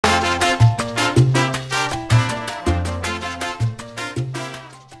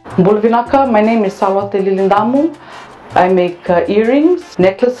Bulvinaka, my name is Salote Lilidamu. I make earrings,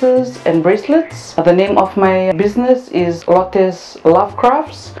 necklaces and bracelets. The name of my business is Lote's Love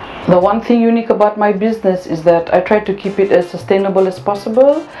Crafts. The one thing unique about my business is that I try to keep it as sustainable as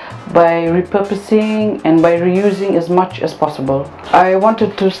possible by repurposing and by reusing as much as possible. I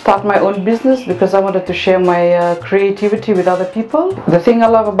wanted to start my own business because I wanted to share my creativity with other people. The thing I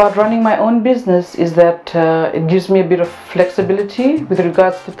love about running my own business is that it gives me a bit of flexibility with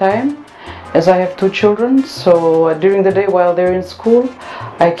regards to time, as I have 2 children, so during the day while they're in school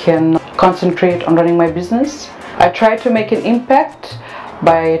I can concentrate on running my business. I try to make an impact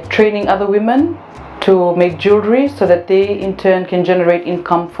by training other women to make jewelry so that they in turn can generate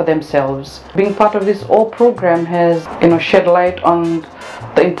income for themselves. Being part of this all program has shed light on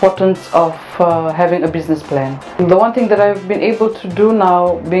the importance of having a business plan. The one thing that I've been able to do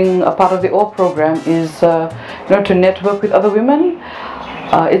now, being a part of the all program, is to network with other women.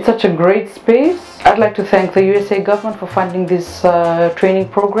 It's such a great space. I'd like to thank the USA government for funding this training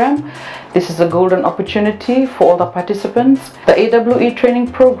program. This is a golden opportunity for all the participants. The AWE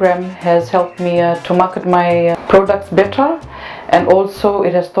training program has helped me to market my products better, and also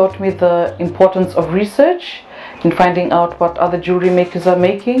it has taught me the importance of research in finding out what other jewelry makers are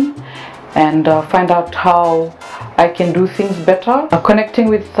making and find out how I can do things better. Connecting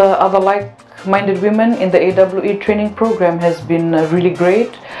with other like-minded women in the AWE training program has been really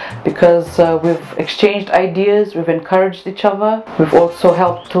great because we've exchanged ideas, we've encouraged each other, we've also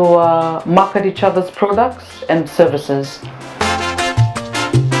helped to market each other's products and services.